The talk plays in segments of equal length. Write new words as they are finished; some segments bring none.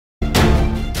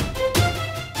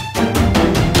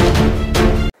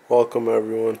Welcome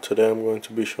everyone. Today I'm going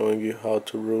to be showing you how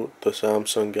to root the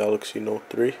Samsung Galaxy Note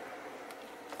 3.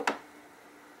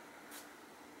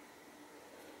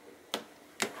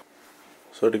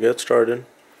 So to get started,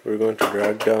 we're going to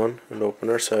drag down and open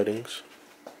our settings.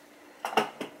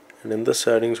 And in the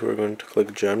settings we're going to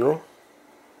click General.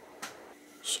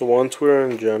 So once we're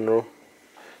in General,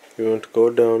 you're going to go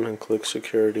down and click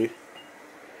Security.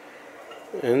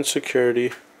 In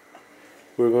Security,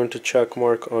 we're going to check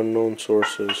mark unknown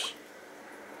sources.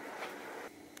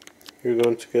 You're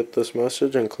going to get this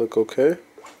message and click OK.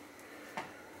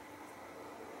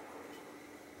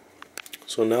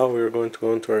 So now we're going to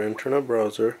go into our internet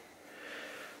browser,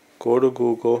 go to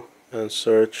Google and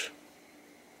search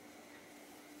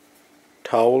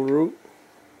Towelroot.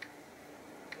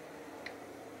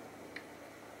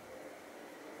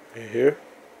 Right here.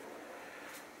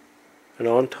 And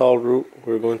on Towelroot,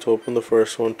 we're going to open the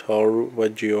first one, Towelroot by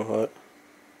GeoHot.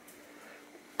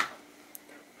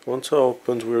 Once it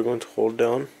opens, we're going to hold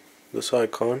down this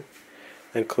icon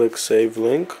and click Save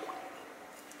Link.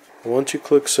 Once you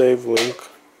click Save Link,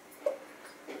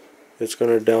 it's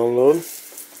going to download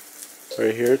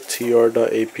right here,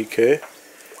 tr.apk.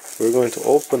 We're going to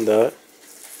open that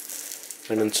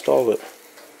and install it.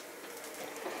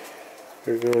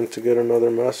 You're going to get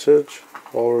another message.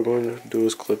 All we're going to do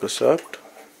is click Accept.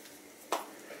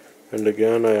 And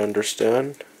again, I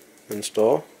understand,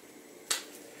 install.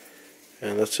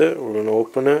 And that's it. We're going to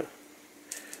open it.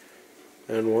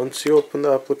 And once you open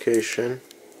the application,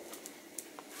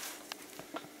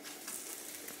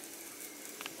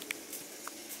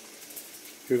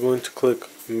 you're going to click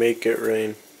Make It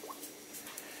Rain.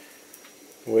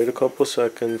 Wait a couple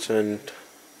seconds and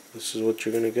this is what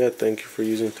you're going to get. Thank you for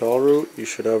using Towelroot. You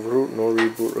should have root, no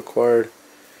reboot required.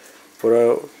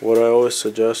 What I always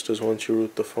suggest is once you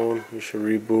root the phone, you should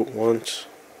reboot once.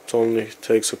 It only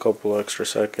takes a couple extra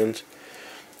seconds.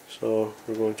 So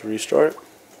we're going to restart.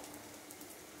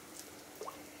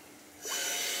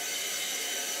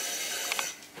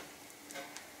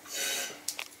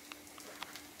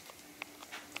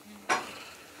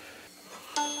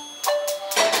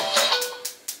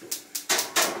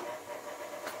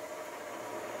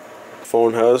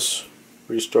 Phone has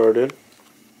restarted.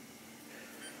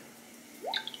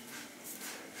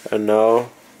 And now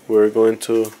we're going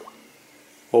to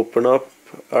open up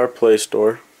our Play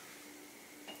Store.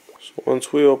 So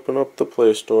once we open up the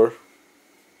Play Store,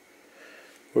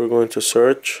 we're going to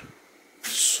search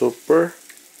SuperUser.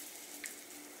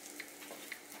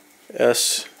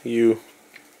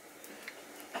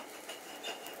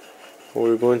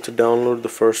 We're going to download the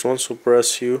first one,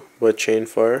 SuperUser by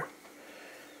Chainfire.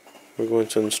 We're going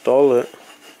to install it,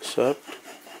 accept.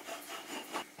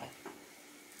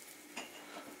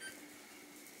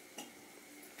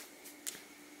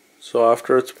 So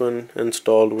after it's been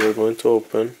installed, we're going to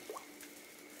open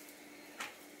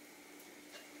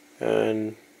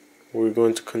and we're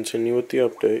going to continue with the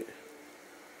update.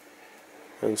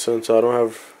 And since I don't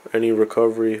have any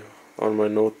recovery on my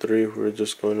Note 3, we're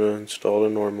just going to install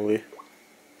it normally.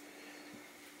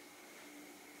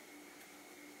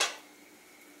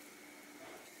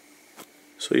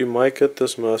 So you might get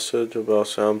this message about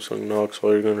Samsung Knox.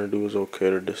 All you're going to do is OK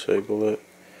to disable it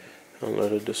and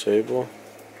let it disable.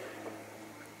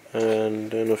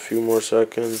 And in a few more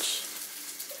seconds,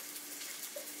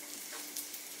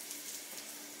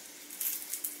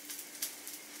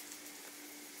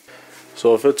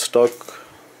 so if it's stuck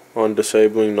on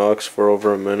disabling Knox for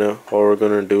over a minute, all we're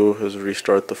going to do is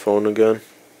restart the phone again.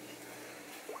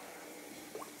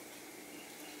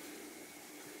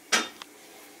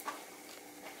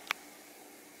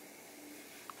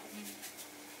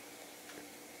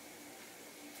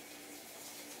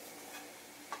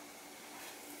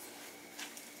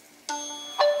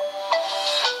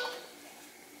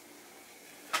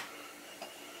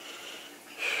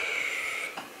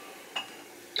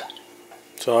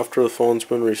 So after the phone's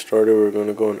been restarted, we're going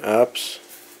to go in Apps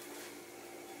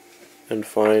and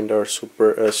find our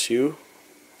SuperUser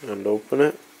and open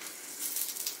it.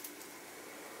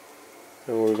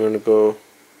 And we're going to go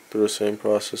through the same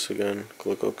process again.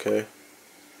 Click OK.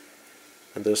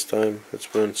 And this time it's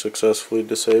been successfully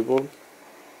disabled.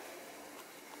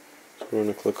 So we're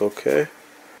going to click OK.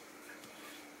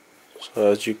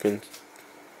 So as you can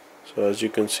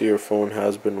see, your phone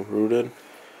has been rooted.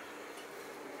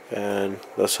 And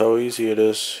that's how easy it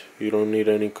is. You don't need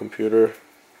any computer.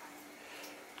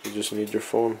 You just need your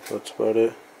phone. That's about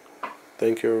it.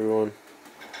 Thank you everyone.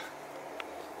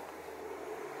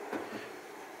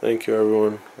 Thank you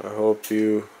everyone. I hope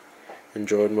you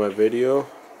enjoyed my video.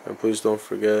 And please don't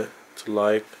forget to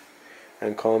like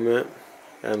and comment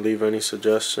and leave any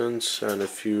suggestions, and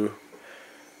if you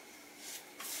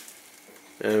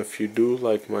do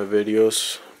like my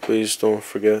videos, please don't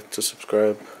forget to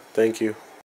subscribe. Thank you.